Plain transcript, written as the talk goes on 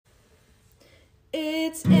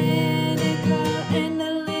It's Annika and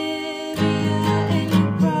Olivia, and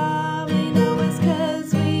you probably know us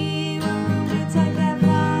 'cause we were roommates at that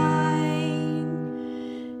line.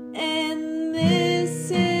 And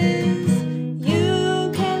this is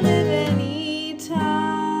You Can Live Anytime.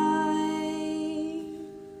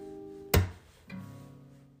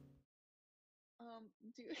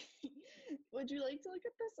 Do would you like to look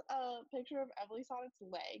at this picture of Emily Sonic's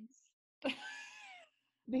legs?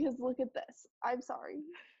 Because look at this. I'm sorry.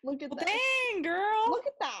 Look at Well, this. dang, girl. Look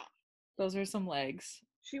at that. Those are some legs.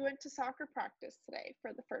 She went to soccer practice today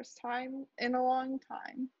for the first time in a long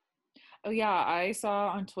time. Oh yeah, I saw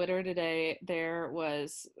on Twitter today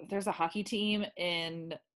there's a hockey team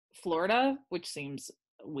in Florida, which seems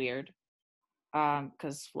weird.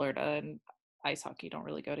 Because Florida and ice hockey don't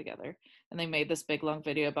really go together. And they made this big long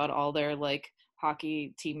video about all their like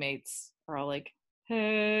hockey teammates are all like,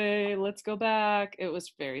 "Hey, let's go back." It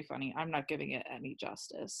was very funny. I'm not giving it any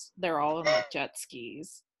justice. They're all on like jet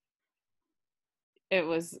skis. It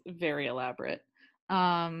was very elaborate.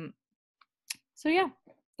 Um, so yeah,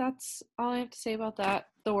 that's all I have to say about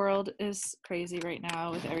that. The world is crazy right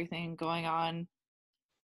now with everything going on.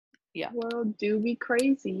 Yeah, World do be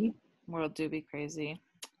crazy. world do be crazy.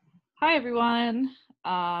 Hi everyone.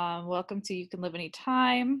 Welcome to You Can Live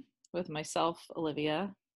Anytime with myself,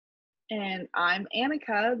 Olivia. And I'm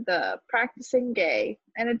Annika, the practicing gay.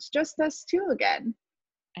 And it's just us two again.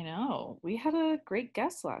 I know. We had a great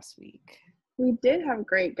guest last week. We did have a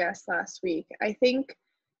great guest last week. I think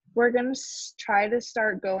we're going to try to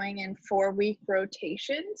start going in 4-week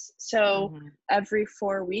rotations. So every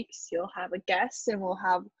 4 weeks, you'll have a guest and we'll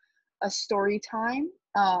have a story time.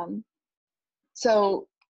 So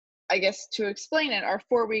I guess to explain it, our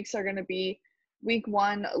 4 weeks are going to be week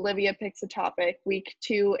 1, Olivia picks a topic. Week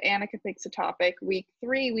 2, Annika picks a topic. Week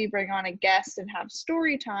 3, we bring on a guest and have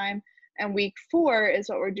story time. And week 4 is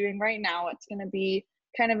what we're doing right now. It's going to be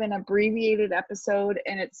kind of an abbreviated episode,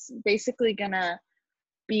 and it's basically going to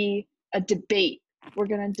be a debate. We're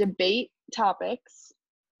going to debate topics,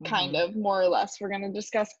 kind of, more or less. We're going to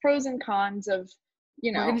discuss pros and cons of,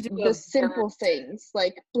 you know, the simple things,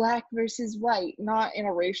 like black versus white, not in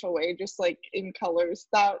a racial way, just like in colors.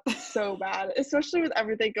 That's so bad, especially with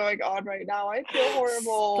everything going on right now. I feel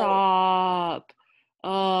horrible. Stop.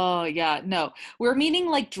 Oh, yeah. No, we're meaning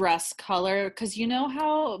like dress color, because you know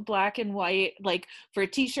how black and white, like for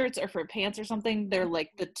t-shirts or for pants or something, they're like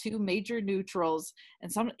the two major neutrals.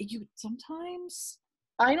 And sometimes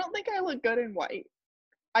I don't think I look good in white.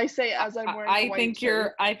 I say as I'm wearing a white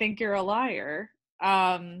shirt. I think you're a liar.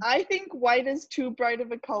 I think white is too bright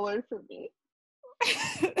of a color for me.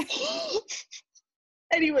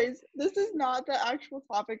 Anyways, this is not the actual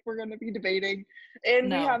topic we're going to be debating,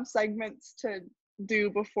 and we have segments to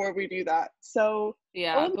do before we do that. So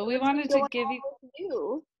yeah, but we wanted to give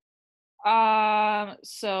you.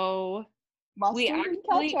 So mustard and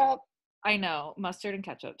ketchup. I know, mustard and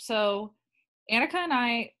ketchup. So Annika and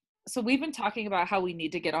I, so we've been talking about how we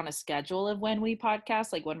need to get on a schedule of when we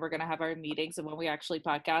podcast, like when we're going to have our meetings and when we actually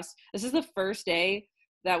podcast. This is the first day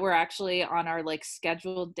that we're actually on our like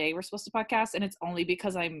scheduled day we're supposed to podcast, and it's only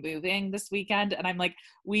because I'm moving this weekend, and I'm like,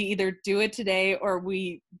 we either do it today or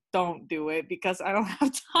we don't do it because I don't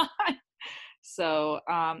have time. So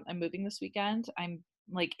I'm moving this weekend. I'm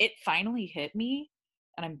like, it finally hit me,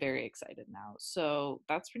 and I'm very excited now. So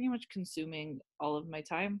that's pretty much consuming all of my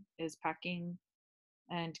time, is packing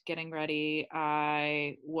and getting ready.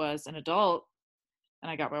 I was an adult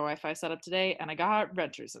and I got my Wi-Fi set up today, and I got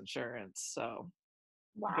renter's insurance. So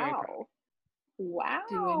wow.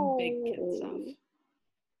 Doing big kid stuff.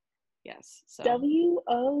 Yes. So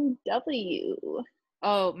WOW.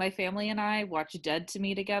 Oh, my family and I watched Dead to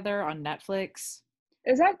Me together on Netflix.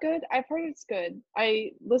 Is that good? I've heard it's good.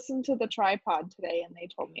 I listened to the Tripod today and they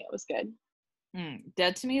told me it was good.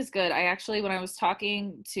 Dead to Me is good. I actually, when I was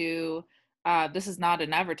talking to, this is not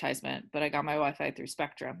an advertisement, but I got my Wi-Fi through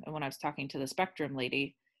Spectrum. And when I was talking to the Spectrum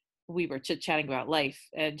lady, we were chit-chatting about life,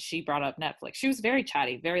 and she brought up Netflix. She was very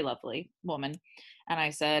chatty, very lovely woman. And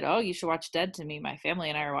I said, oh, you should watch Dead to Me. My family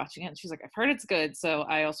and I are watching it. And she's like, I've heard it's good. So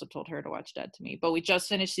I also told her to watch Dead to Me. But we just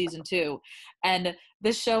finished season 2. And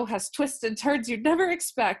this show has twists and turns you'd never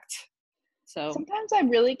expect. So sometimes I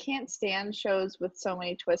really can't stand shows with so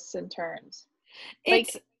many twists and turns. Like,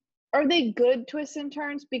 are they good twists and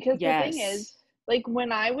turns? Because the thing is, like,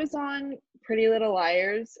 when I was on Pretty Little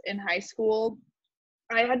Liars in high school,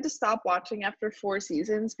 I had to stop watching after 4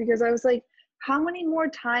 seasons because I was like, how many more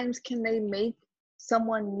times can they make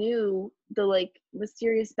someone new the like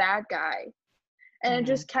mysterious bad guy? And it Mhm.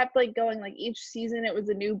 just kept like going, like each season it was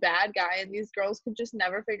a new bad guy and these girls could just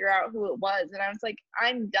never figure out who it was. And I was like,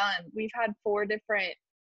 I'm done. We've had 4 different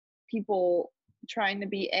people trying to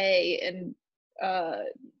be A and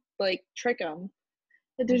like trick them.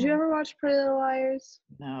 Did you Mhm. ever watch Pretty Little Liars?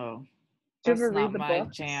 No, Did you that's ever read not the my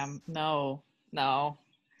books? jam. No, no.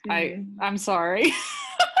 Hmm. I'm sorry.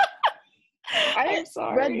 I I'm read the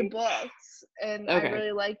sorry. books and I Okay.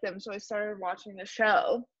 really liked them, so I started watching the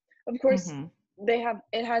show. Of course, Mhm.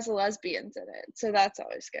 it has lesbians in it, so that's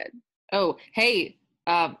always good. Oh, hey.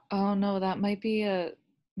 Oh no, that might be a.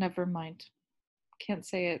 Never mind. Can't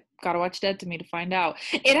say it. Gotta watch Dead to Me to find out.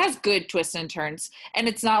 It has good twists and turns, and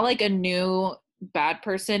it's not like a new bad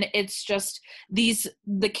person. It's just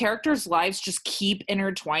the characters' lives just keep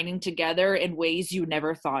intertwining together in ways you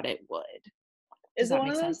never thought it would. Does Is it that one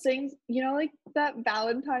make of those sense? things, like that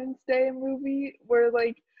Valentine's Day movie where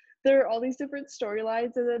like there are all these different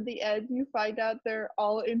storylines and at the end you find out they're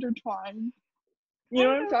all intertwined? You know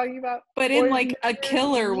what Kind I'm of. talking about? But Or in is like a Murder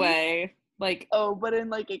killer Inc? way. Like Oh, but in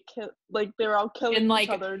like like they're all in killing each like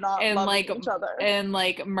other, not and loving like each other. and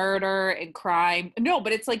like murder and crime. No,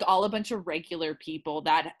 but it's like all a bunch of regular people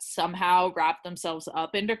that somehow wrap themselves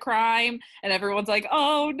up into crime, and everyone's like,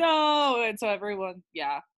 oh no. And so everyone,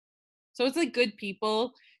 yeah. So it's like good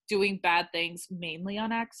people doing bad things mainly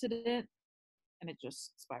on accident, and it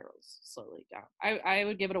just spirals slowly down. I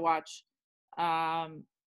would give it a watch.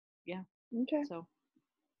 Yeah, Okay. so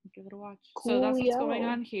give it a watch. So that's what's going Coolio.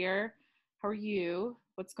 on here. How are you?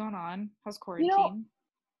 What's going on? How's You know, quarantine?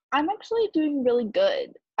 I'm actually doing really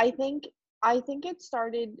good. I think it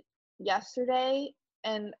started yesterday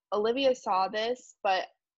and Olivia saw this, but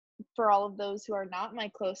for all of those who are not my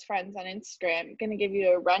close friends on Instagram, I'm going to give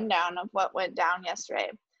you a rundown of what went down yesterday.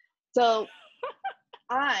 So,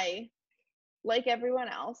 I, like everyone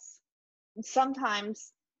else,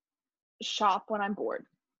 sometimes shop when I'm bored.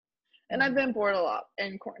 And I've Mhm. been bored a lot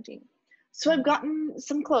in quarantine. So, I've Mhm. gotten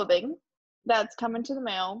some clothing that's coming to the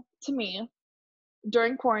mail to me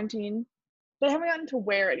during quarantine, but I haven't gotten to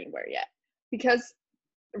wear anywhere yet because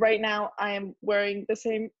right now I am wearing the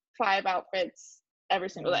same 5 outfits every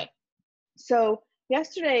single Mhm. day. So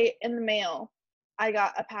yesterday in the mail, I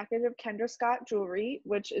got a package of Kendra Scott jewelry,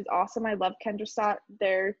 which is awesome. I love Kendra Scott.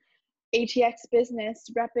 They're ATX business,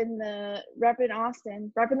 repping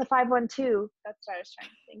Austin, repping the 512. That's what I was trying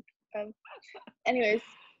to think of. Anyways,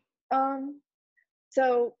 um,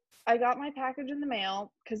 so I got my package in the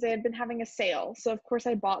mail because they had been having a sale. So of course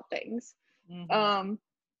I bought things. Mhm. Um,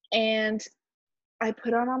 and I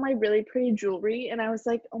put on all my really pretty jewelry and I was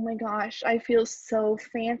like, oh my gosh, I feel so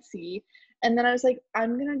fancy. And then I was like,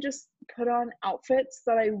 I'm gonna just put on outfits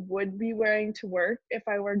that I would be wearing to work if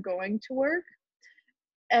I were going to work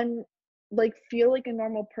and like feel like a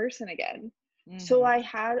normal person again. So Mhm. I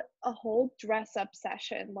had a whole dress up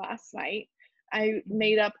session last night. I Mhm.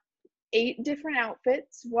 made up 8 different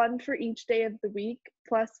outfits, one for each day of the week,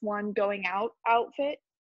 plus one going out outfit.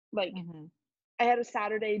 Like Mhm. I had a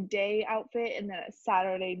Saturday day outfit and then a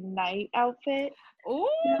Saturday night outfit, Ooh,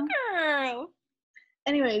 you know? girl.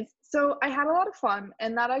 Anyways, so I had a lot of fun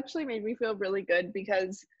and that actually made me feel really good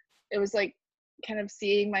because it was like kind of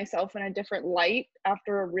seeing myself in a different light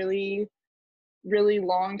after a really, really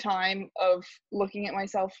long time of looking at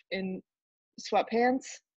myself in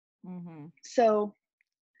sweatpants. Mhm. So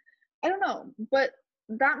I don't know, but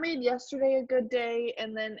that made yesterday a good day.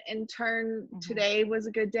 And then in turn, Mhm. today was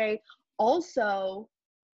a good day. Also,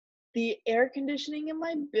 the air conditioning in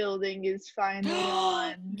my building is finally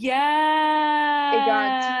on. It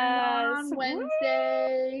got turned Yes. on Woo.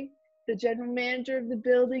 Wednesday. The general manager of the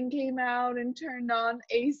building came out and turned on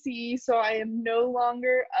AC, so I am no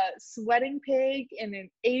longer a sweating pig in an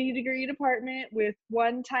 80-degree apartment with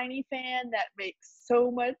one tiny fan that makes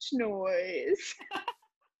so much noise.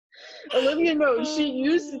 Olivia knows she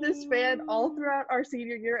used this fan all throughout our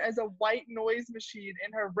senior year as a white noise machine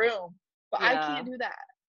in her room, but I Yeah. can't do that.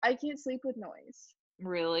 I can't sleep with noise.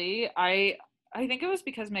 Really? I think it was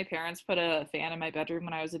because my parents put a fan in my bedroom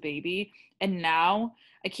when I was a baby, and now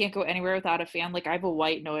I can't go anywhere without a fan. Like I have a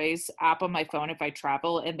white noise app on my phone if I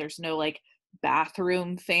travel, and there's no like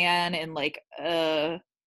bathroom fan in like a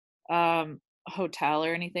hotel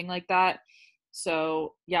or anything like that.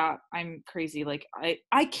 So yeah, I'm crazy. Like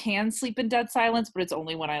I can sleep in dead silence, but it's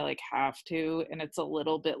only when I like have to, and it's a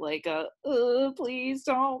little bit like a please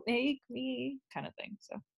don't make me kind of thing.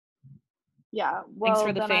 So Yeah, thanks well,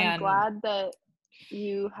 for the then I'm fan. glad that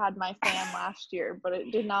you had my fan last year, but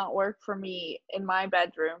it did not work for me in my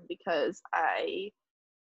bedroom because I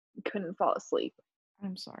couldn't fall asleep.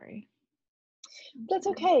 I'm sorry. That's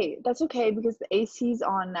okay. That's okay because the AC's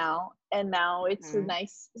on now, and now it's a Mhm.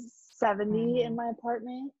 nice 70 in Mhm. my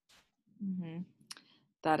apartment.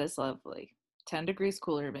 That is lovely. 10 degrees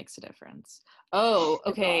cooler makes a difference. Oh,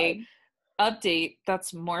 Oh God. okay. Update.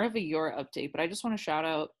 That's more of a your update, but I just want to shout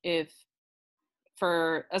out if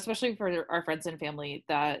for especially for our friends and family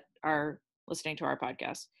that are listening to our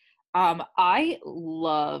podcast. I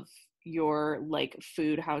love your like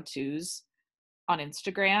food how-tos on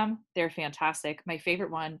Instagram. They're fantastic. My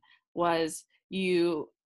favorite one was you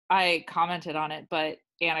I commented on it, but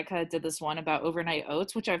Annika did this one about overnight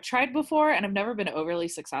oats, which I've tried before and I've never been overly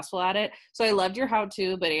successful at it. So I loved your how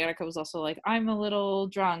to, but Annika was also like, I'm a little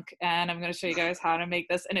drunk and I'm going to show you guys how to make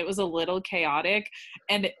this. And it was a little chaotic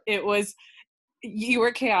and it was you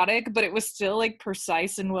were chaotic, but it was still like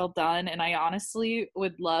precise and well done. And I honestly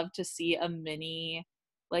would love to see a mini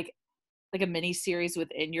like a mini series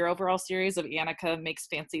within your overall series of Annika makes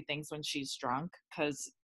fancy things when she's drunk,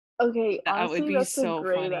 because Okay, that would honestly, be that's a so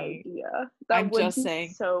great funny. idea. That I'm would just be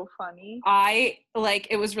saying. so funny. I like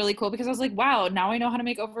it was really cool because I was like, wow, now I know how to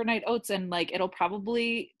make overnight oats and like it'll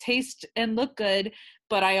probably taste and look good,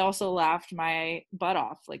 but I also laughed my butt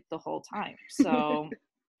off like the whole time. So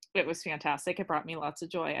it was fantastic. It brought me lots of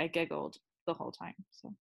joy. I giggled the whole time.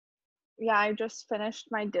 So Yeah, I just finished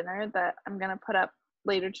my dinner that I'm gonna put up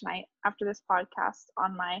later tonight after this podcast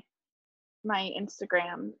on my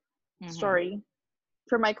Instagram hmm story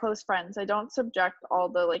for my close friends. I don't subject all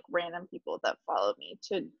the like random people that follow me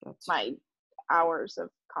to that's my hours of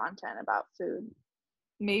content about food.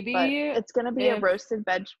 But maybe it's gonna be a if roasted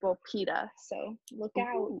vegetable pita, so look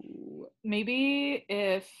out. maybe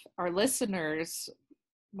if our listeners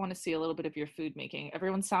want to see a little bit of your food making,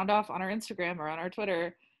 everyone sound off on our Instagram or on our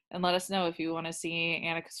Twitter and let us know if you want to see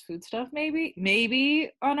Annika's food stuff.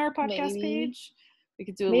 Maybe on our podcast Maybe page, we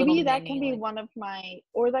could do a little maybe that can mini be like. one of my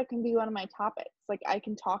or that can be one of my topics. Like I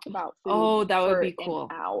can talk about food Oh, that would for be an cool.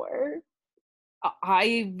 hour.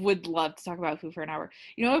 I would love to talk about food for an hour.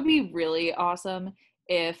 You know, it would be really awesome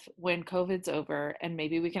if when COVID's over and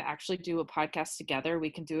maybe we can actually do a podcast together, we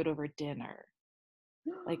can do it over dinner.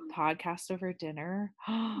 Like podcast over dinner.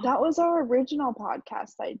 That was our original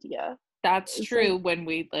podcast idea. That's It's like true when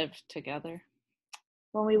we lived together.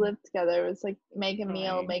 when we lived together, it was like make a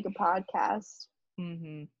meal, Right. make a podcast.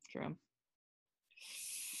 True.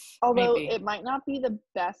 Although Maybe. it might not be the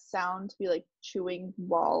best sound to be like chewing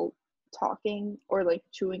while talking or like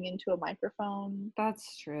chewing into a microphone,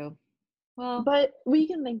 That's true. Well, but we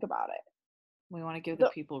can think about it. we want to give the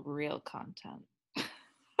The people real content.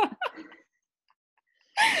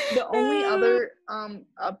 the only other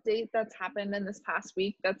update that's happened in this past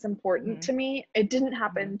week that's important Mhm, to me, it didn't mhm.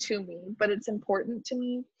 happen to me, but it's important to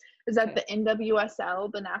me, is that Okay. the NWSL,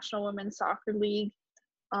 the National Women's Soccer League,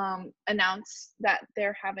 announced that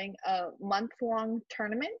they're having a month-long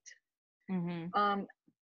tournament. Mhm. Um,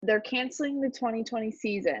 they're canceling the 2020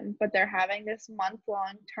 season, but they're having this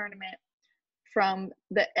month-long tournament from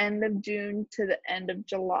the end of June to the end of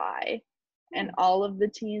July, and Hmm, all of the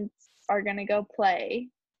teams are going to go play.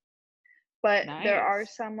 But there are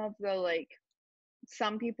nice. some of the like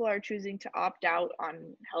some people are choosing to opt out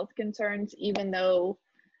on health concerns, even though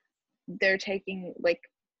they're taking like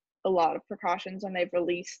a lot of precautions when they've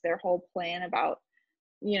released their whole plan about,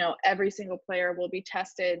 you know, every single player will be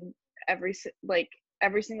tested, every like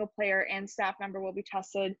every single player and staff member will be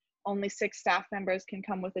tested. Only 6 staff members can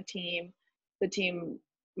come with a team. The team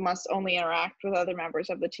must only interact with other members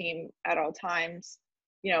of the team at all times.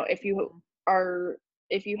 You know, Mhm. are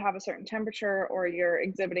if you have a certain temperature or you're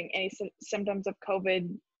exhibiting any symptoms of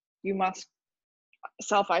COVID, you must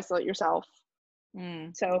self isolate yourself.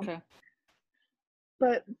 So, Okay.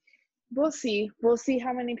 but we'll see. We'll see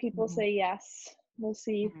how many people Mhm, say yes. We'll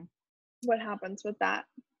see mhm. what happens with that.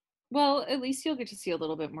 Well, at least you'll get to see a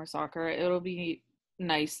little bit more soccer. It'll be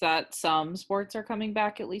nice that some sports are coming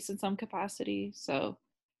back, at least in some capacity. So,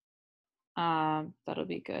 that'll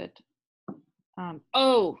be good.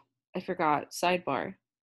 Oh, I forgot. Sidebar.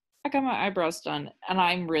 I got my eyebrows done, and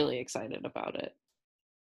I'm really excited about it.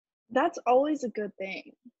 That's always a good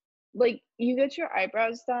thing. Like you get your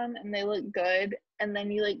eyebrows done and they look good, and then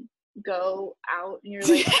you like go out and you're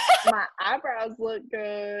like, my eyebrows look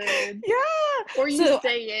good. Yeah. Or you So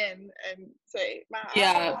stay in and say, my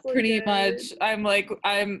yeah, eyebrows look pretty good. much. I'm like,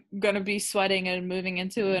 I'm gonna be sweating and moving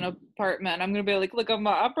into an apartment. I'm gonna be like, look at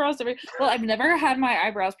my eyebrows. Well, I've never had my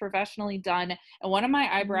eyebrows professionally done, and one of my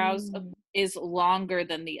eyebrows Mm. is longer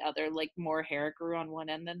than the other. Like more hair grew on one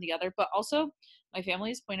end than the other. But also, my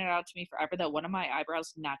family's pointed out to me forever that one of my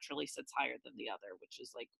eyebrows naturally sits higher than the other, which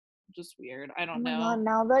is like just weird. I Oh don't my god, know.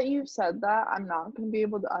 now that you've said that, I'm not gonna be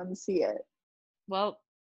able to unsee it. Well,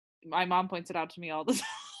 my mom points it out to me all the time.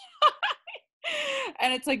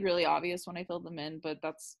 And it's like really obvious when I fill them in, but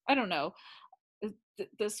that's, I don't know.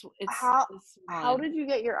 This How one. did you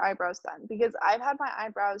get your eyebrows done? Because I've had my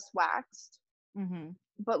eyebrows waxed, Mhm.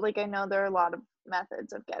 but like I know there are a lot of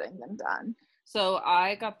methods of getting them done. So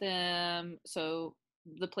I got them. So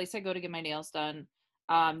the place I go to get my nails done,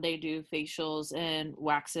 they do facials and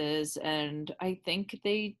waxes, and I think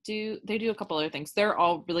they do a couple other things. They're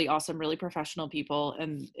all really awesome, really professional people,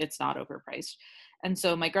 and it's not overpriced. And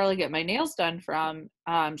so my girl I get my nails done from,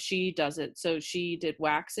 she does it. So she did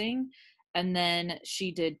waxing, and then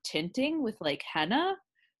she did tinting with like henna.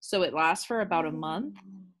 So it lasts for about a month.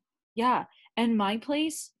 Yeah. And my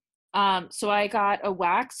place, so I got a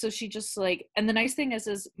wax. So she just like, and the nice thing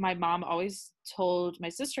is my mom always told my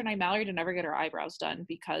sister and I, Mallory, to never get her eyebrows done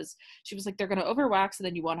because she was like, they're gonna overwax and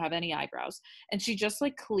then you won't have any eyebrows. And she just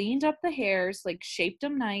like cleaned up the hairs, like shaped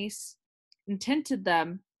them nice and tinted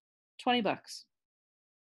them. $20.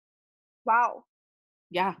 Wow.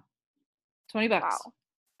 Yeah. $20. Wow.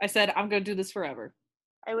 I said, I'm gonna do this forever.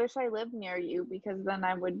 I wish I lived near you because then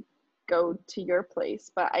I would go to your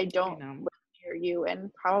place, but I don't know. live near you,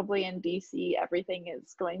 and probably in DC everything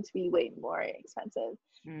is going to be way more expensive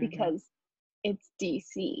Mhm. because it's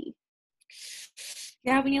DC.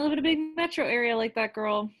 Yeah, when you live in a big metro area like that,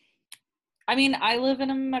 girl. I mean, I live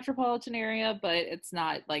in a metropolitan area, but it's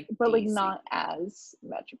not like But like DC. not as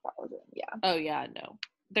metropolitan, yeah. Oh yeah, no.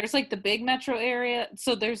 There's like the big metro area.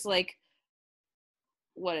 So there's like,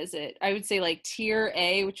 what is it? I would say like tier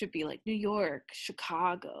A, which would be like New York,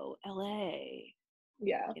 Chicago, LA,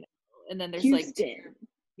 Yeah. you know. And then there's Houston. like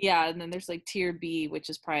yeah, and then there's like tier B, which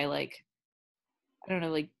is probably like, I don't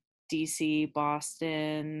know, like DC,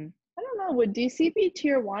 Boston. I don't know, would DC be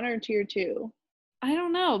tier 1 or tier 2? I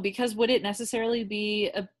don't know, because would it necessarily be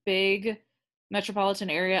a big metropolitan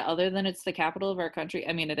area other than it's the capital of our country?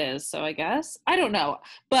 I mean, it is, so I guess. I don't know.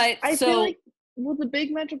 But I so feel like, well, the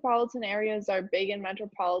big metropolitan areas are big and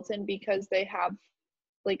metropolitan because they have,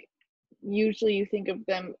 like, usually you think of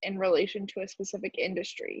them in relation to a specific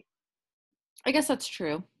industry. I guess that's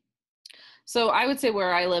true. So I would say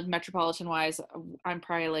where I live metropolitan wise, I'm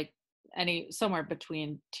probably like somewhere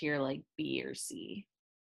between tier like B or C.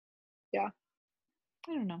 Yeah.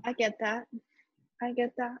 I don't know. I get that.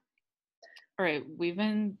 All right, we've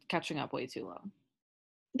been catching up way too long.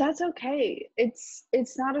 That's okay. It's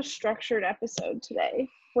not a structured episode today.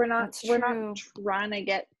 We're not trying to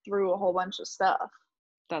get through a whole bunch of stuff.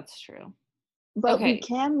 That's true. But we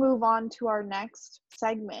can move on to our next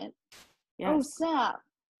segment. Yes. Oh snap.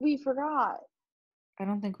 We forgot. I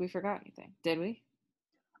don't think we forgot anything. Did we?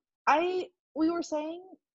 We were saying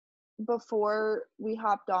before we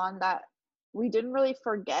hopped on that we didn't really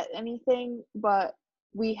forget anything, but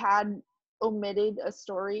we had omitted a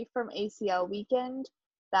story from ACL weekend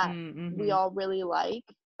that we all really like.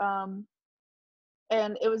 And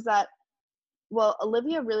it was that, well,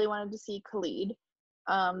 Olivia really wanted to see Khalid.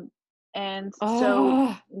 And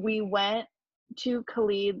so we went to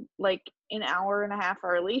Khalid like an hour and a half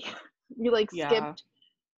early. We like skipped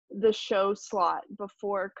the show slot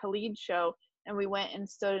before Khalid's show, and we went and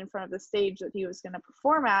stood in front of the stage that he was going to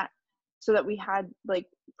perform at so that we had like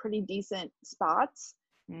pretty decent spots.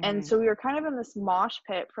 And so we were kind of in this mosh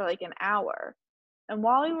pit for like an hour. And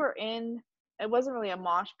while we were in, it wasn't really a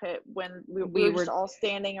mosh pit when we were just all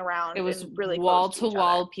standing around. It was really wall to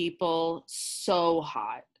wall people, so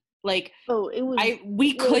hot. Like, it was.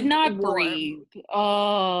 We could not breathe.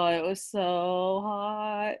 Oh, it was so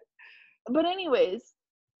hot. But anyways,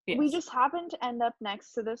 we just happened to end up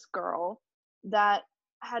next to this girl that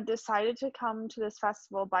had decided to come to this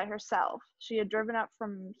festival by herself. She had driven up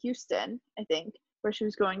from Houston, I think, where she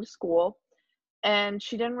was going to school. And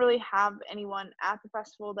she didn't really have anyone at the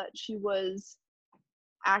festival that she was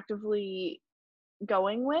actively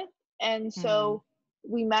going with. And so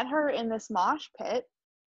we met her in this mosh pit.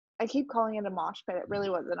 I keep calling it a mosh pit. It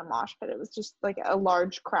really wasn't a mosh pit. It was just like a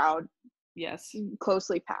large crowd. Yes.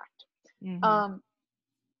 Closely packed.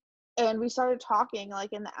 And we started talking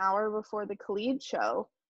like in the hour before the Khalid show.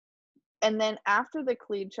 And then after the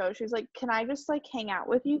Khalid show, she was like, can I just like hang out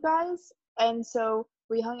with you guys? And so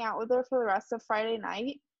we hung out with her for the rest of Friday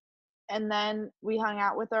night. And then we hung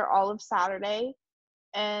out with her all of Saturday.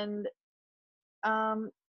 And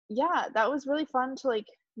yeah, that was really fun to like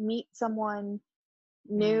meet someone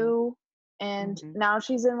new. And now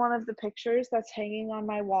she's in one of the pictures that's hanging on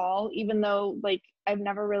my wall, even though like I've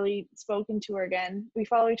never really spoken to her again. We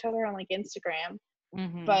follow each other on like Instagram.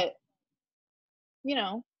 But you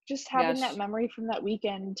know, just having that memory from that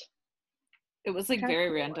weekend. It was like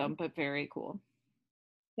very random, but very cool.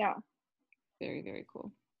 Yeah. Very, very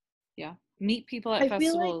cool. Yeah. Meet people at I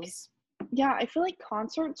feel like festivals. yeah, I feel like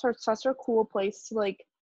concerts are such a cool place to like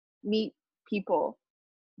meet people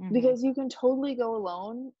Mhm. because you can totally go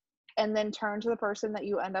alone and then turn to the person that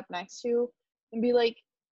you end up next to and be like,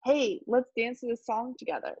 "Hey, let's dance to this song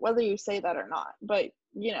together." Whether you say that or not, but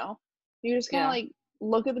you just kind of Yeah. like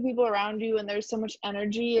look at the people around you and there's so much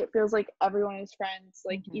energy. It feels like everyone is friends,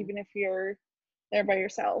 like Mhm. even if you're there by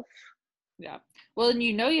yourself. Yeah. Well, and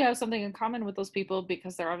you have something in common with those people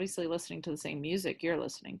because they're obviously listening to the same music you're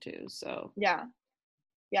listening to. So Yeah.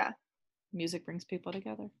 Yeah. music brings people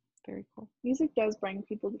together. Very cool. Music does bring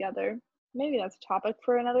people together. Maybe that's a topic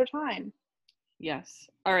for another time. Yes.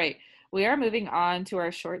 All right. We are moving on to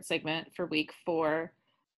our short segment for week 4.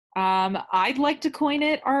 I'd like to coin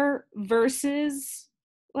it our versus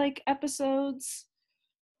like episodes.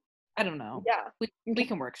 I don't know. Yeah. We Okay.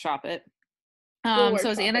 can workshop it. We'll So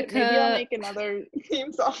is workshop it. Maybe I'll Annika make another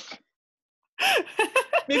theme song.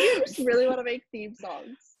 Maybe I just really want to make theme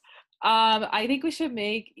songs. I think we should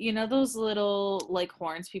make, those little like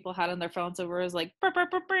horns people had on their phones over as like "Brr, brr,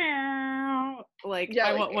 brr, brr." Like Yeah,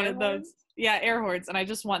 I like want one air of those. horns. Yeah, air horns. And I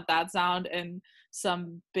just want that sound and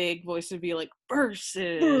some big voice to be like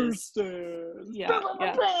versus. Versus. Yeah,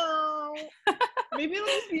 yeah. Maybe it'll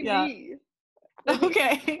just be Yeah. me. Like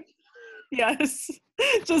Okay. Yes.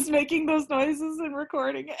 Just making those noises and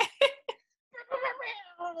recording it.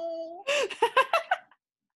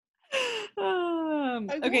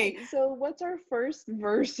 Okay. Okay, so what's our first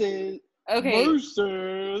Okay.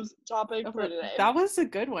 versus topic for today? That was a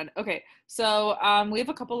good one. Okay, so we have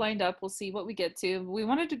a couple lined up. We'll see what we get to. We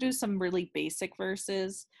wanted to do some really basic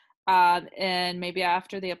verses, and maybe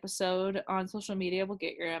after the episode on social media, we'll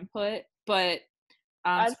get your input. But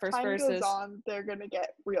As so first time goes verses, on, they're gonna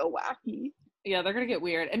get real wacky. yeah, they're gonna get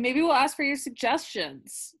weird, and maybe we'll ask for your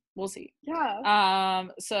suggestions. We'll see. Yeah.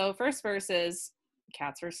 So first verses,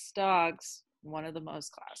 cats versus dogs, one of the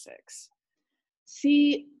most classics.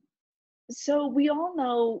 See, so we all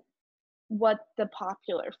know what the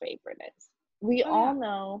popular favorite is. We Oh all yeah,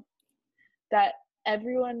 know that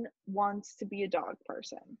everyone wants to be a dog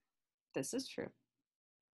person. this is true.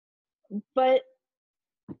 But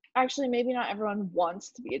actually maybe not everyone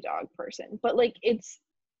wants to be a dog person, but like it's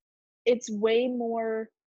way more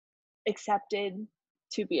accepted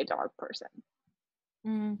to be a dog person.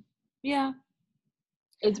 Yeah,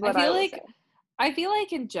 Is I what I feel will say. like I feel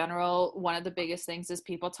like in general, one of the biggest things is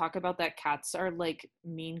people talk about that cats are like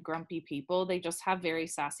mean, grumpy people. They just have very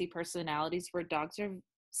sassy personalities where dogs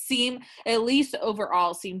seem, at least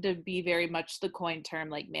overall, seem to be very much the coined term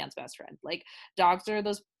like man's best friend. Like dogs are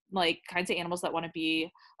those like kinds of animals that want to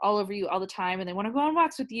be all over you all the time and they want to go on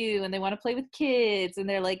walks with you and they want to play with kids and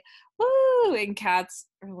they're like, woo, and cats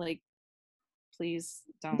are like, please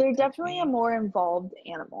don't They're touch definitely a me. more involved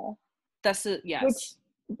animal, That's it, which yes.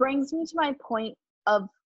 brings me to my point of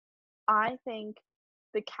I think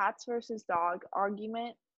the cats versus dog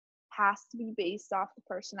argument has to be based off the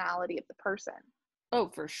personality of the person. Oh,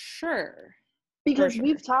 for sure. For Because sure.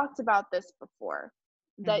 we've talked about this before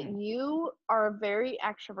that Mm-hmm. you are a very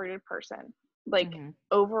extroverted person. Like Mm-hmm.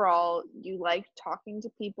 overall, you like talking to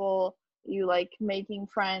people, you like making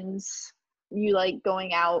friends, you like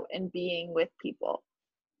going out and being with people.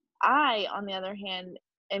 I, on the other hand,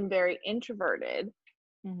 am very introverted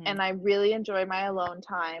Mm-hmm. and I really enjoy my alone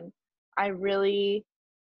time. I really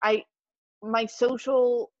I my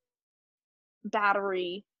social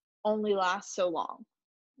battery only lasts so long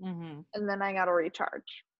Mm-hmm. and then I got to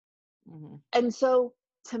recharge. Mm-hmm. And so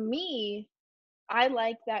to me, I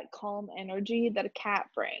like that calm energy that a cat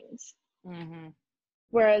brings. Mm-hmm.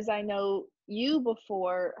 Whereas I know you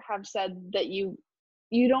before have said that you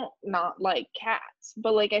don't not like cats,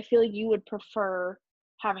 but like I feel like you would prefer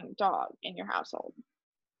having a dog in your household.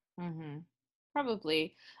 Mm-hmm.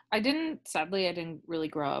 Probably. Sadly, I didn't really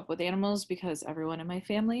grow up with animals because everyone in my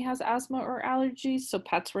family has asthma or allergies, so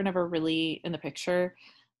pets were never really in the picture.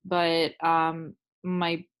 But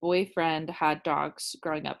my boyfriend had dogs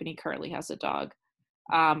growing up and he currently has a dog.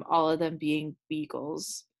 All of them being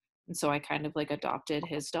beagles. And so I kind of like adopted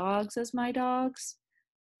his dogs as my dogs.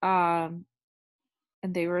 Um,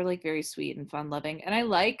 and they were like very sweet and fun loving. And I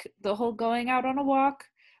like the whole going out on a walk,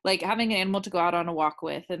 like having an animal to go out on a walk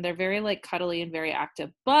with. And they're very like cuddly and very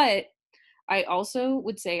active. But I also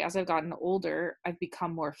would say as I've gotten older, I've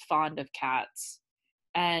become more fond of cats.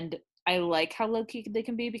 And I like how low key they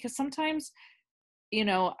can be because sometimes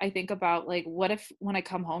I think about like, what if when I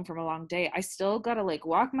come home from a long day, I still gotta like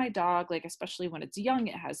walk my dog, like, especially when it's young,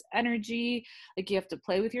 it has energy, like, you have to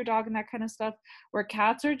play with your dog and that kind of stuff. Where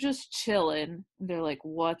cats are just chilling, they're like,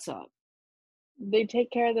 what's up? They take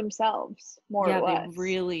care of themselves more Yeah, or they less.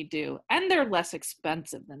 really do. And they're less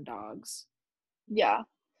expensive than dogs. Yeah.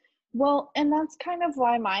 Well, and that's kind of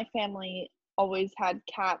why my family always had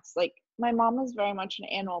cats. Like, my mom is very much an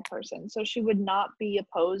animal person, so she would not be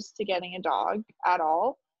opposed to getting a dog at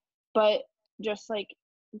all. But just like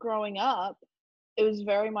growing up, it was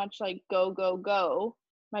very much like go, go, go.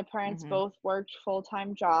 My parents Mm-hmm. both worked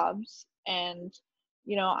full-time jobs, and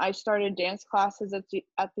I started dance classes at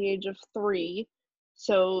the age of 3.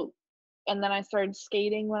 So, and then I started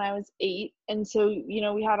skating when I was 8. And so,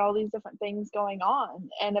 we had all these different things going on.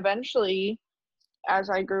 And eventually, as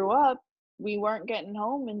I grew up, we weren't getting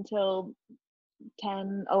home until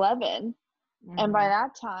 10, 11. And by Mm-hmm.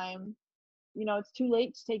 that time, it's too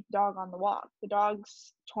late to take the dog on the walk. The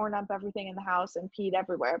dog's torn up everything in the house and peed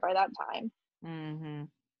everywhere by that time. Mm-hmm.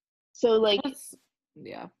 So, like, That's,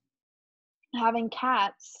 yeah. having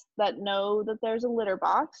cats that know that there's a litter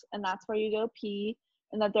box and that's where you go pee,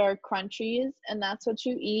 and that there are crunchies and that's what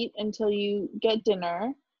you eat until you get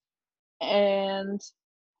dinner, and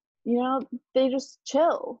they just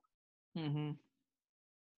chill. Mm-hmm.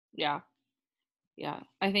 Yeah. Yeah.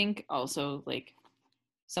 I think also like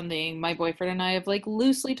something my boyfriend and I have like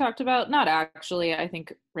loosely talked about, not actually. I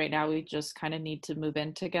think right now we just kind of need to move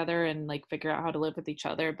in together and like figure out how to live with each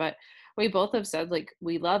other. But we both have said like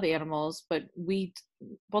we love animals, but we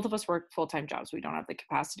both of us work full-time jobs. We don't have the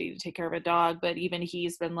capacity to take care of a dog. But even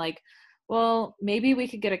he's been like, well, maybe we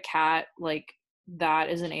could get a cat. Like that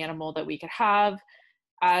is an animal that we could have.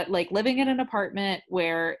 Like living in an apartment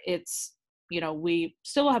where it's, we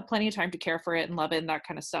still have plenty of time to care for it and love it and that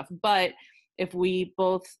kind of stuff. But if we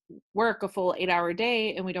both work a full 8-hour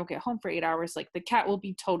day and we don't get home for 8 hours, like the cat will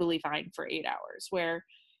be totally fine for 8 hours. Where,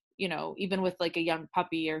 even with like a young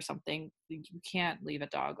puppy or something, you can't leave a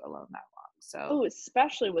dog alone that long. So, Oh,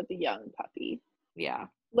 especially with a young puppy. yeah.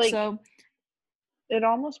 Like, So, it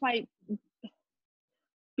almost might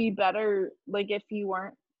be better, like, if you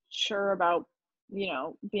weren't sure about,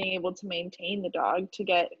 being able to maintain the dog, to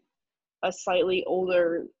get a slightly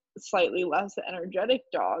older, slightly less energetic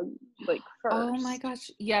dog, like, oh my first.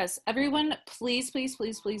 gosh. Yes. Everyone, please, please,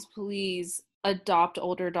 please, please, please adopt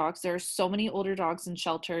older dogs. There are so many older dogs in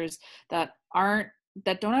shelters that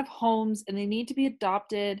don't have homes and they need to be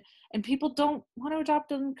adopted. And people don't want to adopt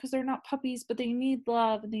them because they're not puppies, but they need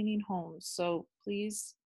love and they need homes. So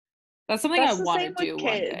please, that's something I That's the want to same with do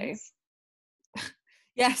one day. kids.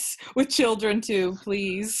 Yes, with children too,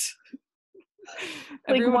 please.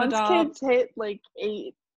 Like, Everyone once kids adopt. hit like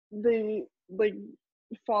 8, they like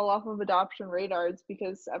fall off of adoption radars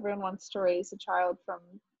because everyone wants to raise a child from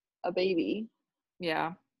a baby.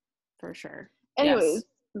 Yeah, for sure. Anyways, Yes.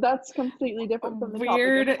 that's completely different from the topic of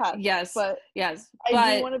Weird. pets, Yes. but Yes. I do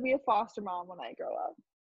But want to be a foster mom when I grow up.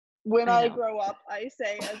 When I I know. grow up, I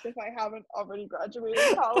say, as if I haven't already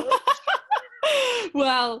graduated college.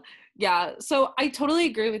 Well, yeah. So I totally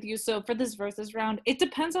agree with you. So for this versus round, it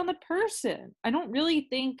depends on the person. I don't really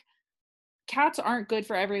think cats aren't good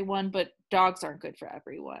for everyone, but dogs aren't good for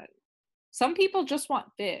everyone. Some people just want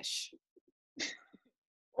fish.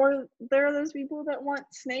 Or there are those people that want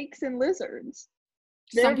snakes and lizards.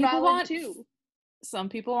 Some They're people valid want too. some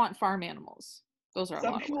people want farm animals. Those are a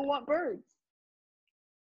Some lot of people work. want birds.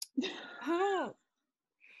 Oh,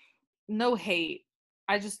 no hate.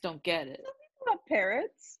 I just don't get it. Some people want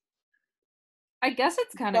parrots. I guess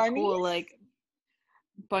it's kind of Bunnies. cool. Like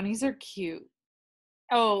bunnies are cute.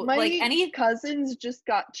 Oh, like My any cousins just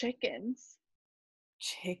got chickens.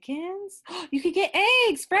 chickens? You could get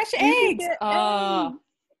eggs, fresh You could eggs. get eggs.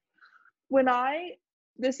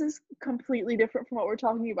 This is completely different from what we're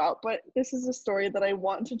talking about, but this is a story that I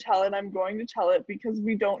want to tell, and I'm going to tell it because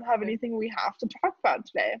we don't have Okay. anything we have to talk about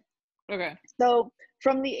today. Okay. So,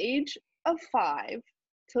 from the age of 5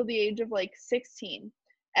 till the age of like 16,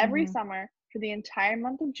 every Mm-hmm. summer for the entire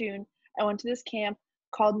month of June, I went to this camp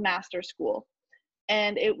called Master School.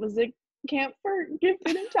 And it was a camp for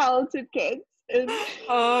gifted and talented kids in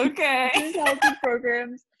Okay. gifted and talented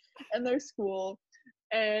programs in their school.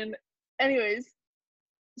 And anyways,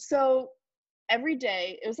 so every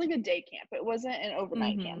day, it was like a day camp. It wasn't an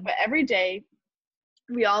overnight camp, Mm-hmm. but every day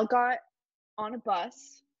we all got on a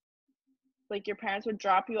bus. Like, your parents would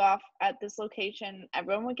drop you off at this location.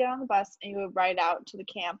 Everyone would get on the bus and you would ride out to the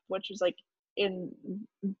camp, which was like in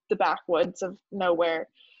the backwoods of nowhere.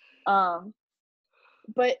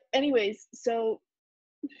 But anyways, so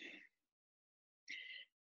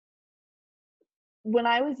when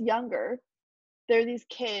I was younger, there are these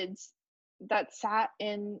kids that sat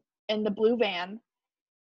in the blue van,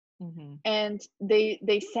 Mm-hmm. and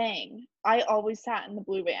they sang. I always sat in the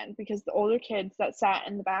blue van because the older kids that sat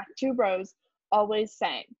in the back 2 rows always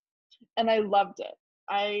sang, and I loved it.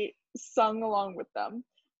 I sung along with them.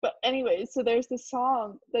 But anyways, so there's this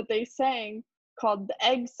song that they sang called The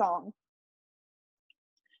Egg Song.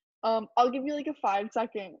 I'll give you like a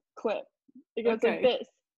 5-second clip. It goes like Okay. this.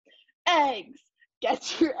 Eggs,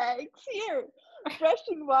 get your eggs here. Fresh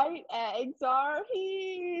and white eggs are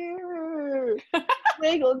here.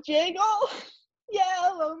 Wiggle jiggle,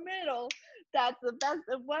 yellow middle. That's the best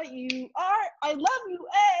of what you are. I love you,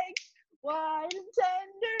 eggs. Wide and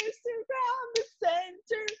tender, surround the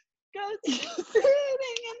center. Goes sitting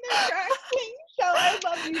in the crackling shell. I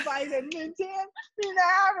love you, vitamin tan.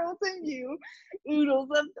 Minerals in you. Oodles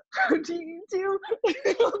of protein too.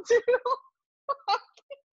 Oodle doodle.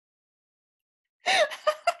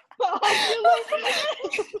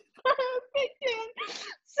 Perfect tan.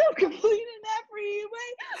 So complete in every way.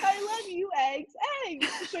 I love you, eggs. Eggs.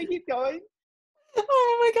 Should I keep going?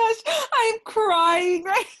 Oh my gosh, I'm crying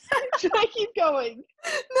right Should I keep going?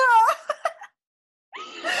 now.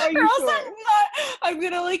 Are Or you else sure? I'm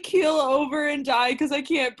gonna like keel over and die because I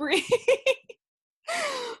can't breathe.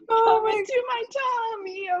 Oh Come my into my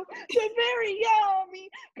tummy, oh, so very yummy.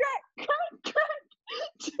 Crack, crack, crack.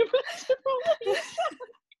 Tipple,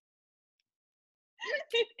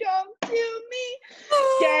 you come to me.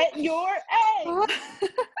 Get your eggs.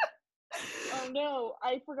 Oh no,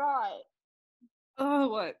 I forgot. Oh,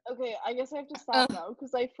 what? Okay, I guess I have to stop now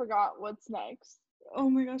because I forgot what's next.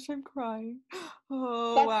 Oh my gosh, I'm crying.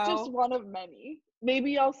 Oh, That's wow. just one of many.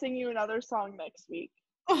 Maybe I'll sing you another song next week.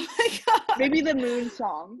 Oh my god. Maybe the moon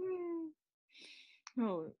song.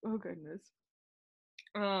 Oh goodness.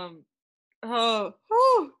 Oh. I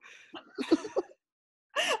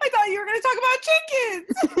thought you were gonna talk about chickens.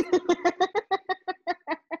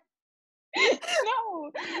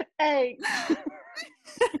 No, eggs.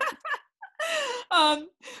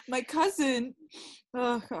 My cousin,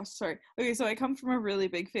 oh gosh, sorry. Okay, so I come from a really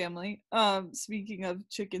big family. Speaking of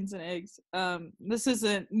chickens and eggs, this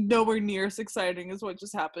isn't nowhere near as exciting as what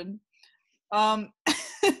just happened. But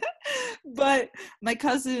my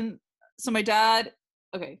cousin, so my dad,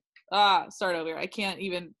 okay, start over. I can't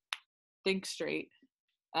even think straight.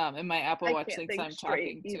 And my Apple I Watch can't thinks think I'm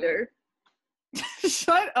straight talking to either. it.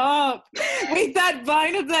 Shut up. Wait, that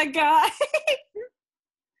vine of that guy.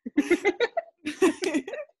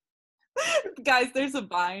 Guys, there's a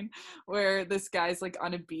vine where this guy's like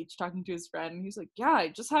on a beach talking to his friend and he's like, yeah, I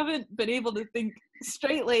just haven't been able to think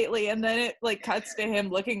straight lately, and then it like cuts to him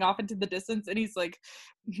looking off into the distance and he's like,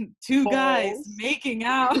 two guys Balls. making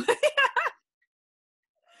out.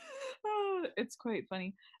 Oh, it's quite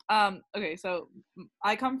funny. Okay, so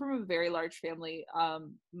I come from a very large family.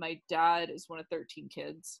 My dad is one of 13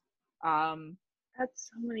 kids.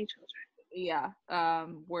 That's so many children. Yeah,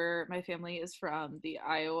 where my family is from, the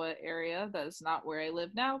Iowa area. That is not where I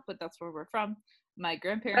live now, but that's where we're from. My That's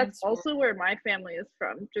grandparents also where my family is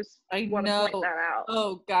from. Just I want to point know. that out.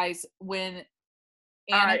 Oh, guys, when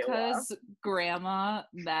Iowa. Annika's grandma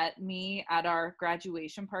met me at our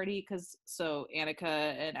graduation party, because so Annika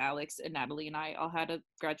and Alex and Natalie and I all had a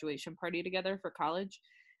graduation party together for college.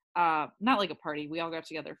 Not like a party, we all got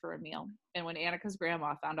together for a meal. And when Annika's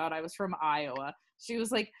grandma found out I was from Iowa, she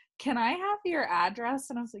was like, can I have your address?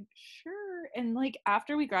 And I was like, sure. And like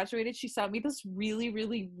after we graduated, she sent me this really,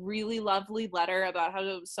 really, really lovely letter about how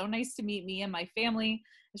it was so nice to meet me and my family.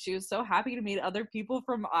 She was so happy to meet other people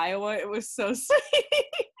from Iowa. It was so sweet.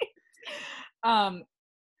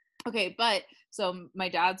 Okay, but so my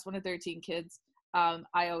dad's one of 13 kids.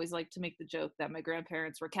 I always like to make the joke that my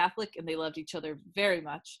grandparents were Catholic and they loved each other very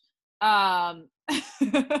much. And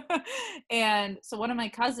so one of my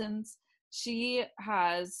cousins, she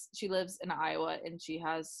lives in Iowa and she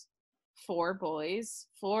has 4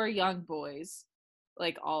 young boys,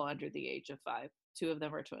 like all under the age of 5. 2 of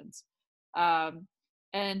them are twins.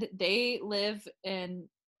 And they live in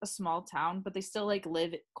a small town, but they still like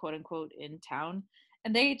live quote unquote in town.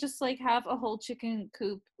 And they just like have a whole chicken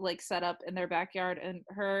coop like set up in their backyard, and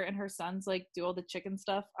her sons like do all the chicken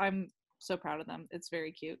stuff. I'm so proud of them. It's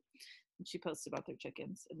very cute. And she posts about their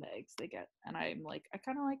chickens and the eggs they get, and I'm like, I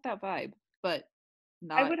kind of like that vibe, but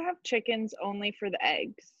not. I would have chickens only for the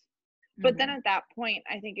eggs. But then at that point,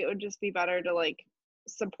 I think it would just be better to like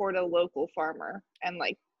support a local farmer and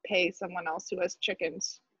like pay someone else who has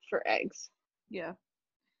chickens for eggs. Yeah,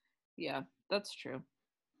 that's true.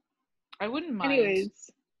 I wouldn't mind.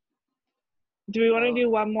 Anyways, do we want to do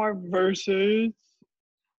one more versus?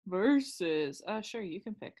 Sure, you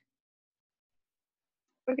can pick.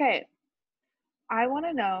 Okay. I want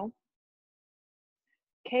to know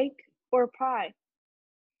cake or pie?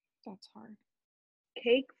 That's hard.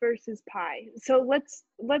 Cake versus pie. So let's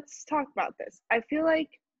talk about this. I feel like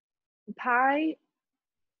pie,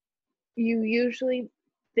 you usually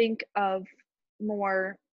think of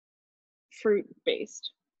more fruit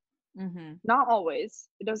based. Mm-hmm. Not always.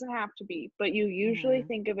 It doesn't have to be, but you usually Mm-hmm.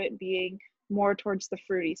 think of it being more towards the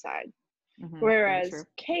fruity side. Mm-hmm. Very Whereas true.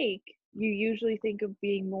 cake, you usually think of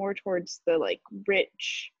being more towards the like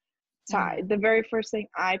rich Mm-hmm. side. The very first thing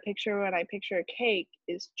I picture when I picture a cake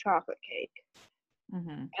is chocolate cake.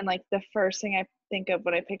 Mm-hmm. And like the first thing I think of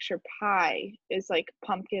when I picture pie is like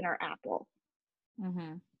pumpkin or apple.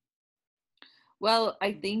 Mm-hmm. Well,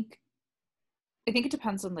 I think it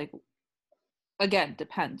depends on, like, again,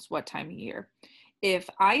 depends what time of year. If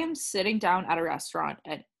I am sitting down at a restaurant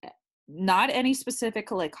and not any specific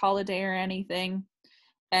like holiday or anything,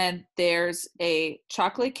 and there's a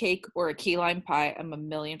chocolate cake or a key lime pie, I'm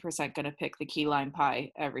 1,000,000% gonna pick the key lime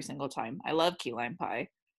pie every single time. I love key lime pie.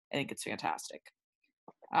 I think it's fantastic.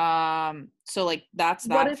 So like that's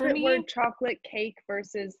What that if for it were me. chocolate cake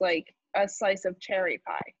versus like a slice of cherry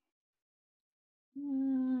pie?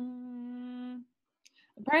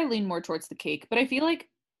 I'd probably lean more towards the cake, but I feel like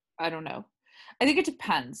I don't know. I think it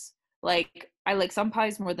depends. Like I like some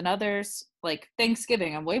pies more than others. Like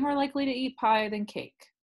Thanksgiving, I'm way more likely to eat pie than cake.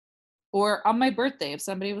 Or on my birthday, if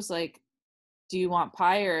somebody was like, "Do you want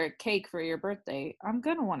pie or a cake for your birthday?" I'm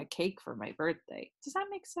gonna want a cake for my birthday. Does that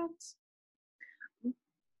make sense?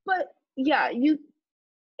 But yeah,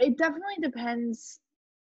 it definitely depends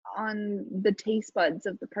on the taste buds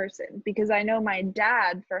of the person because I know my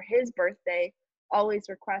dad for his birthday always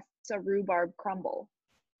requests a rhubarb crumble.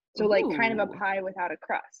 So like kind of a Ooh, pie without a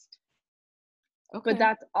crust. But okay.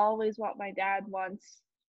 that's always what my dad wants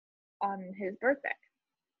on his birthday.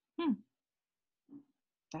 Hmm,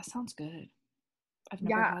 that sounds good. I've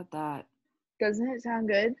never Yeah, had that. doesn't it sound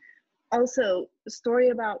good? Also, story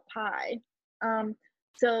about pie. Um,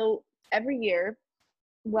 so every year,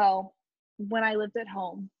 well, when I lived at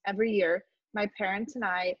home, every year, my parents and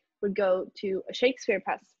I would go to a Shakespeare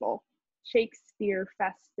festival,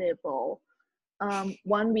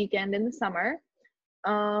 one weekend in the summer.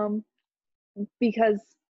 Um, because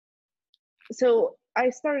so I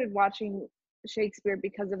started watching Shakespeare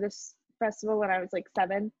because of this festival when I was like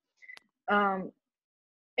 7. Um,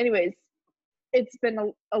 anyways, it's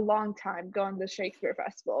been a long time going to the Shakespeare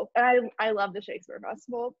Festival. And I love the Shakespeare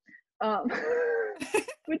Festival. Um,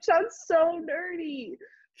 which sounds so nerdy,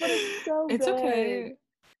 but it's so It's good. okay. It's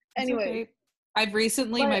Anyways, okay. I've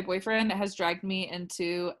recently, my but boyfriend has dragged me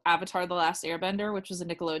into Avatar: The Last Airbender, which was a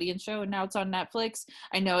Nickelodeon show, and now it's on Netflix.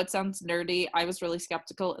 I know it sounds nerdy. I was really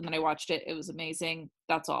skeptical, and then I watched it. It was amazing.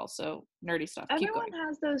 That's all. So nerdy stuff. Keep everyone going.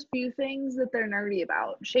 has those few things that they're nerdy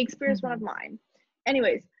about. Shakespeare is one Mm-hmm. of mine.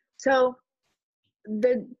 Anyways, so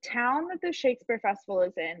the town that the Shakespeare Festival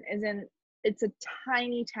is in it's a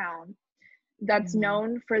tiny town that's Mm-hmm.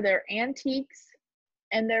 known for their antiques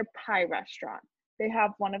and their pie restaurant. They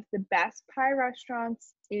have one of the best pie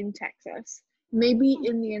restaurants in Texas, maybe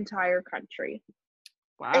in the entire country.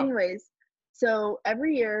 Wow. Anyways, so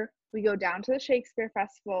every year we go down to the Shakespeare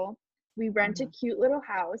Festival. We rent a Mm-hmm. cute little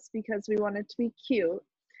house because we want it to be cute.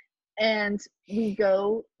 And we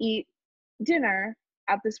go eat dinner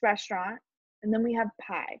at this restaurant. And then we have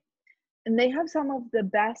pie. And they have some of the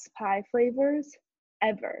best pie flavors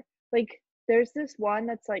ever. Like, there's this one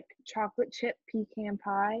that's like chocolate chip pecan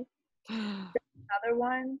pie. Another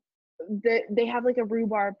one, they have like a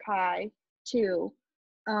rhubarb pie too.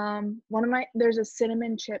 There's a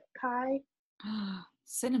cinnamon chip pie.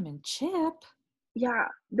 Cinnamon chip. Yeah,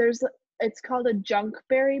 it's called a junk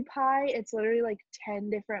berry pie. It's literally like 10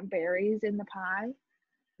 different berries in the pie.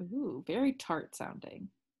 Ooh, very tart sounding.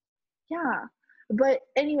 Yeah. But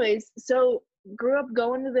anyways, so grew up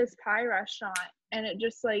going to this pie restaurant and it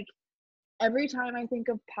just like every time I think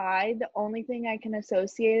of pie, the only thing I can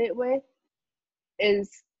associate it with is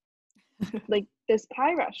like this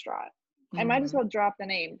pie restaurant. I might as Mm-hmm. well drop the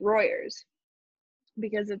name Royers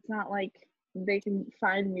because it's not like they can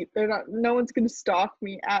find me. They're not. No one's gonna stalk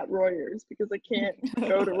me at Royers because I can't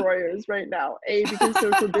go to Royers right now. A, because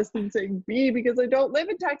social distancing. B, because I don't live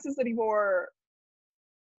in Texas anymore.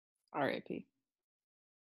 R.I.P.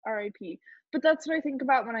 R.I.P. But that's what I think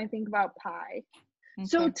about when I think about pie.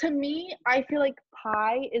 So Okay. to me, I feel like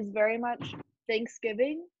pie is very much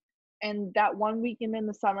Thanksgiving and that one weekend in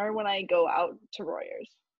the summer when I go out to Royers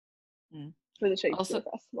Mm. for the Shakespeare Also,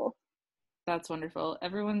 Festival. that's wonderful.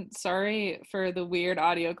 Everyone, sorry for the weird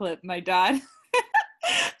audio clip. My dad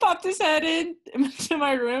popped his head into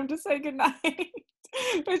my room to say goodnight,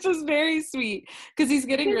 which was very sweet because he's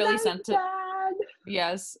getting Good really night, sentimental. Dad.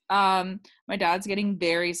 Yes. My dad's getting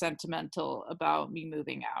very sentimental about me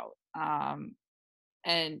moving out.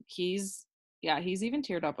 And he's even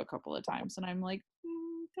teared up a couple of times, and I'm like,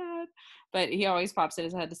 Dad. But he always pops in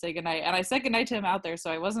his head to say goodnight, and I said goodnight to him out there, so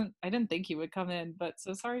I didn't think he would come in. But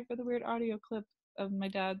so sorry for the weird audio clip. of my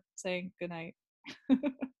dad saying good night.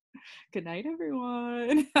 Good night,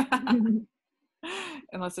 everyone.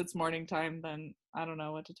 Unless it's morning time, then I don't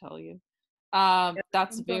know what to tell you.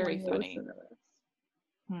 That's very funny.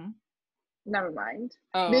 Hmm? Never mind.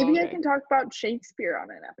 Oh, Maybe I okay. can talk about Shakespeare on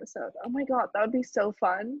an episode. Oh my god, that would be so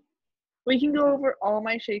fun. We can go over all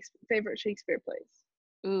my favorite Shakespeare plays.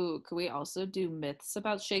 Ooh, could we also do myths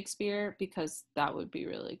about Shakespeare? Because that would be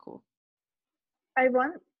really cool.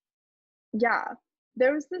 Yeah,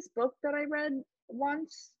 there was this book that I read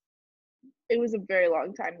once. It was a very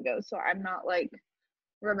long time ago, so I'm not like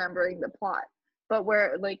remembering the plot, but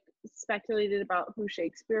where it, like, speculated about who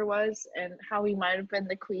Shakespeare was and how he might have been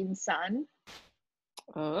the queen's son.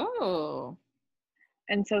 Oh.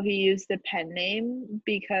 And so he used a pen name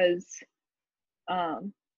because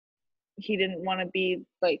he didn't want to be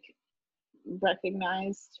like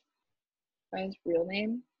recognized by his real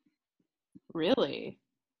name. Really?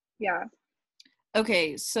 Yeah.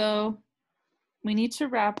 Okay, so we need to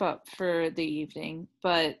wrap up for the evening,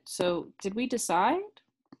 but so did we decide?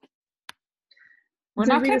 We're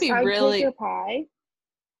not going to be really Cake or pie?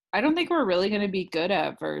 I don't think we're really going to be good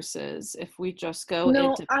at verses if we just go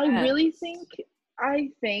No, it I depends.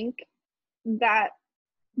 think that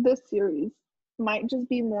this series might just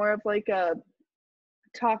be more of like a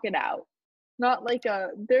talk it out, not like a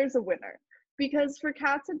there's a winner. Because for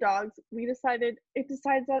cats and dogs, we decided it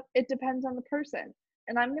depends on the person.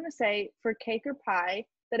 And I'm gonna say for cake or pie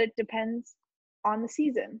that it depends on the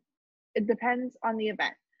season. It depends on the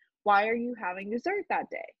event. Why are you having dessert that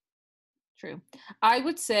day? True. I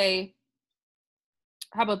would say,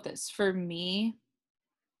 how about this? For me,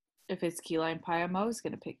 if it's key lime pie, I'm always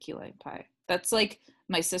going to pick key lime pie. That's like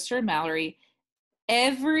my sister Mallory.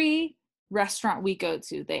 Every restaurant we go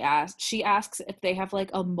to, she asks if they have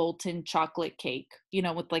like a molten chocolate cake,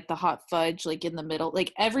 with like the hot fudge like in the middle.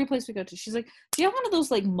 Like every place we go to, she's like, do you have one of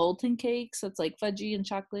those like molten cakes that's like fudgy and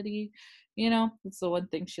chocolatey? It's the one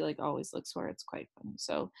thing she like always looks for. It's quite funny.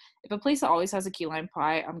 So if a place always has a key lime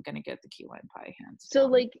pie, I'm gonna get the key lime pie, hands So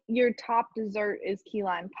down. like your top dessert is key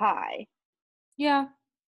lime pie. Yeah,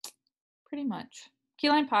 pretty much. Key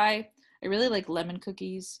lime pie. I really like lemon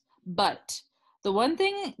cookies, but the one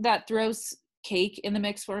thing that throws cake in the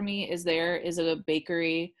mix for me is there is a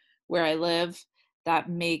bakery where I live that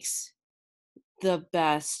makes the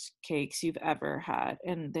best cakes you've ever had,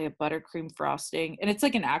 and they have buttercream frosting, and it's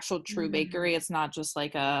like an actual true bakery. It's not just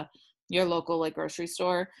like your local like grocery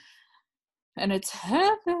store, and it's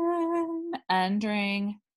heaven. And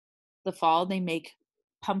during the fall they make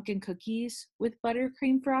pumpkin cookies with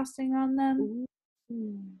buttercream frosting on them.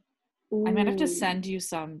 Ooh. I might have to send you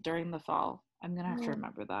some during the fall. I'm gonna have to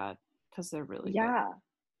remember that because they're really good. Yeah.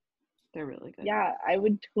 They're really good. Yeah, I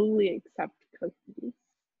would totally accept cookies.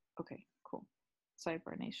 Okay, cool.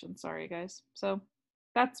 Sidebar Nation. Sorry, guys. So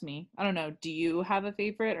that's me. I don't know. Do you have a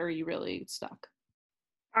favorite, or are you really stuck?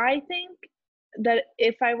 I think that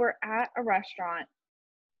if I were at a restaurant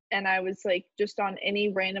and I was like just on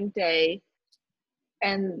any random day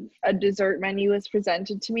and a dessert menu was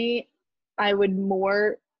presented to me, I would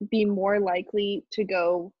be more likely to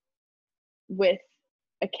go with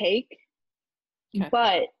a cake. Okay.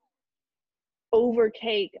 But over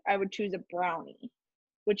cake, I would choose a brownie,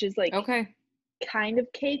 which is like Okay. kind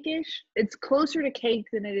of cake-ish. It's closer to cake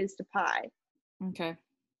than it is to pie. Okay.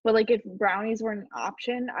 But like if brownies were an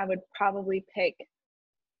option, I would probably pick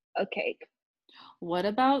a cake. What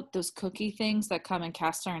about those cookie things that come in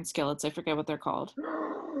cast iron skillets? I forget what they're called.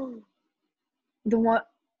 The one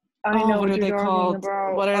I know what what are you're they talking called?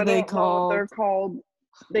 about. What are I they don't know what they're called? called.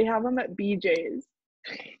 They have them at BJ's.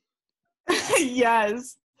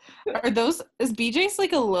 Yes. Is BJ's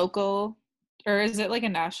like a local, or is it like a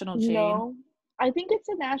national chain? No, I think it's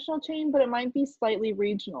a national chain, but it might be slightly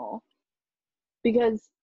regional because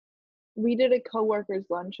we did a coworkers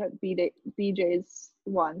lunch at BJ's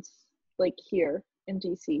once, like here in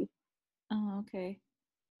DC. Oh, okay.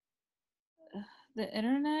 The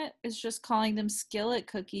internet is just calling them skillet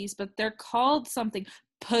cookies, but they're called something.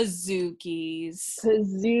 Pazookies.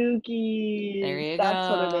 Pazookies. There you That's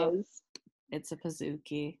go. what it is. It's a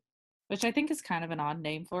pazookie, which I think is kind of an odd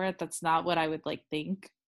name for it. That's not what I would like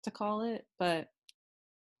think to call it, but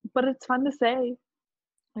it's fun to say.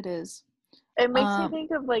 it is. It makes me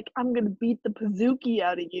think of like, I'm gonna beat the pazookie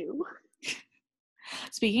out of you.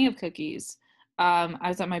 Speaking of cookies, I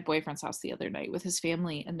was at my boyfriend's house the other night with his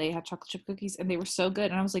family, and they had chocolate chip cookies, and they were so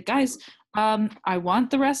good. And I was like, guys, I want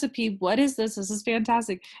the recipe. What is this? This is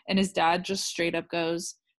fantastic. And his dad just straight up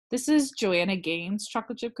goes, this is Joanna Gaines'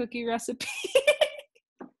 chocolate chip cookie recipe.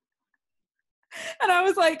 And I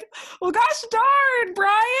was like, well, gosh darn,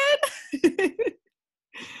 Brian.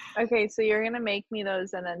 Okay, so you're gonna make me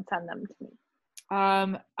those and then send them to me.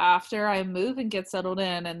 After I move and get settled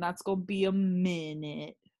in, and that's gonna be a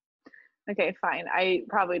minute. Okay, fine. I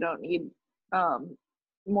probably don't need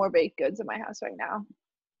more baked goods in my house right now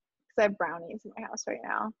because I have brownies in my house right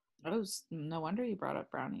now. Oh, no wonder you brought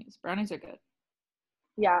up brownies. Brownies are good.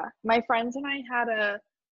 Yeah, my friends and I had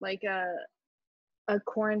like a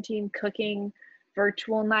quarantine cooking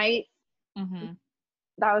virtual night. Mm-hmm.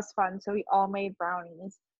 That was fun. So we all made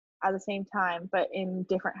brownies at the same time, but in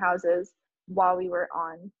different houses while we were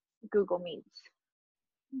on Google Meets.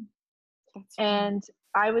 That's fun. And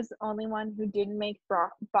I was the only one who didn't make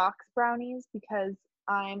box brownies because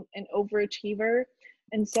I'm an overachiever.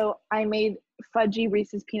 And so I made fudgy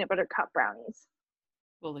Reese's peanut butter cup brownies.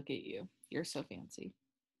 Well, look at you. You're so fancy.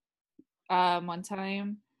 One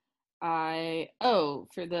time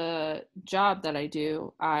for the job that I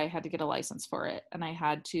do, I had to get a license for it and I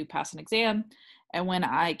had to pass an exam. And when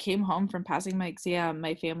I came home from passing my exam,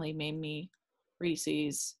 my family made me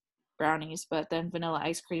Reese's brownies, but then vanilla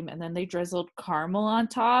ice cream, and then they drizzled caramel on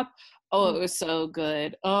top. Oh, it was so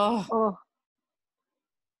good. Oh,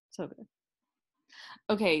 so good.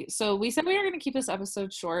 Okay, so we said we were going to keep this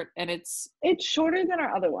episode short, and it's shorter than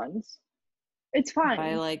our other ones. It's fine.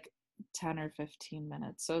 by like 10 or 15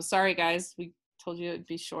 minutes. So sorry, guys. We told you it'd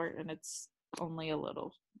be short, and it's only a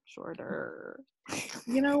little shorter.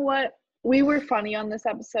 You know what? We were funny on this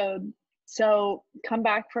episode, so come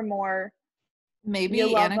back for more. Maybe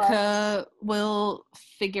You love Annika will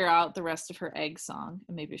figure out the rest of her egg song,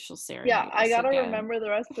 and maybe she'll serenade Yeah, I us gotta again. remember the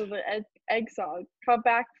rest of the egg song. Come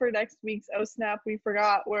back for next week's Oh Snap, We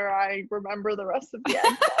Forgot, where I remember the rest of the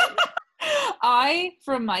egg song.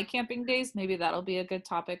 From my camping days, maybe that'll be a good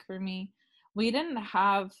topic for me. We didn't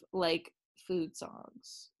have like food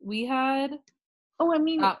songs. We had Oh, I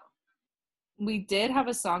mean, we did have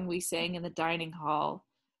a song we sang in the dining hall.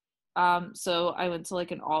 So I went to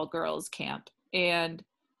like an all girls camp and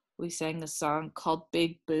we sang this song called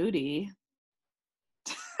Big Booty.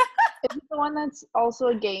 is it the one that's also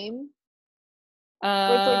a game?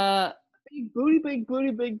 Where it's like, big booty, big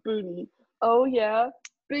booty, big booty. Oh yeah,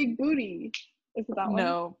 big booty. Is it that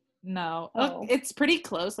one? No. Oh. It's pretty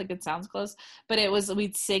close, like it sounds close, but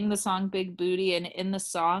we'd sing the song Big Booty, and in the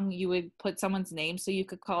song you would put someone's name so you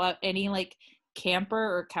could call out any like camper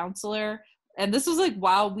or counselor. And this was like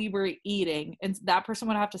while we were eating, and that person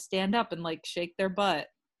would have to stand up and like shake their butt.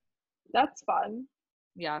 That's fun.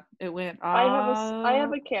 Yeah, it went. I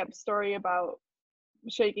have a camp story about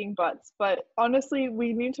shaking butts, but honestly,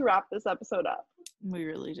 we need to wrap this episode up. We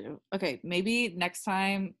really do. Okay, maybe next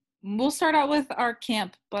time we'll start out with our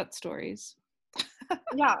camp butt stories.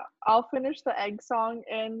 Yeah, I'll finish the egg song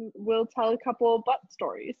and we'll tell a couple butt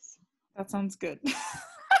stories. That sounds good.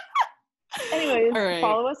 Anyways, all right.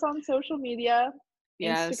 Follow us on social media.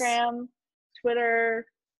 Yes. Instagram, Twitter.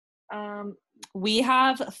 We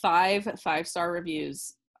have 5-star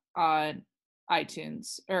reviews on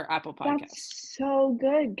iTunes or Apple Podcasts. That's so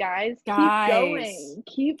good, guys. Keep going.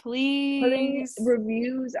 Keep please putting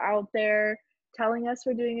reviews out there, telling us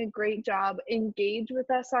we're doing a great job. Engage with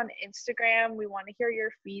us on Instagram. We want to hear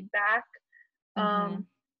your feedback.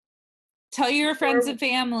 Tell your friends and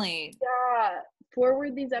family. Yeah.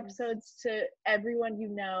 Forward these episodes to everyone you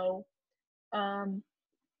know.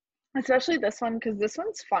 Especially this one, because this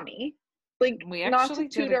one's funny. Like, we not to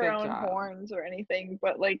toot our own horns or anything,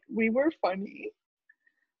 but like, we were funny.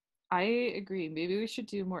 I agree. Maybe we should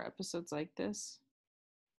do more episodes like this.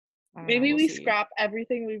 Maybe we scrap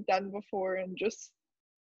everything we've done before and just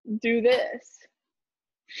do this.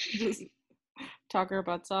 Just talk our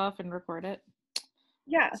butts off and record it.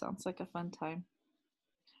 Yeah. Sounds like a fun time.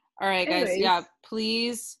 All right, guys. Anyways, yeah,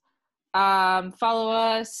 please follow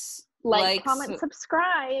us. Like, comment,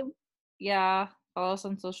 subscribe. Yeah, follow us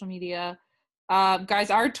on social media.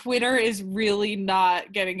 Guys, our Twitter is really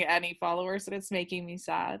not getting any followers, and it's making me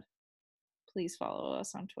sad. Please follow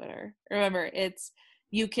us on Twitter. Remember, it's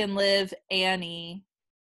You Can Live Annie.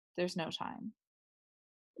 There's no time.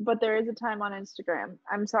 But there is a time on Instagram.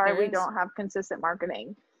 I'm sorry we don't have consistent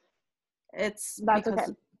marketing. That's because okay.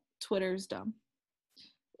 Twitter's dumb.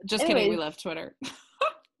 Just kidding, we love Twitter.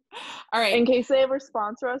 All right. In case they ever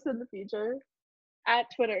sponsor us in the future, at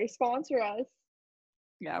Twitter, sponsor us.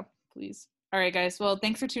 Yeah, please. All right, guys. Well,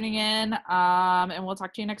 thanks for tuning in, and we'll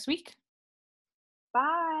talk to you next week.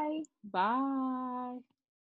 Bye. Bye.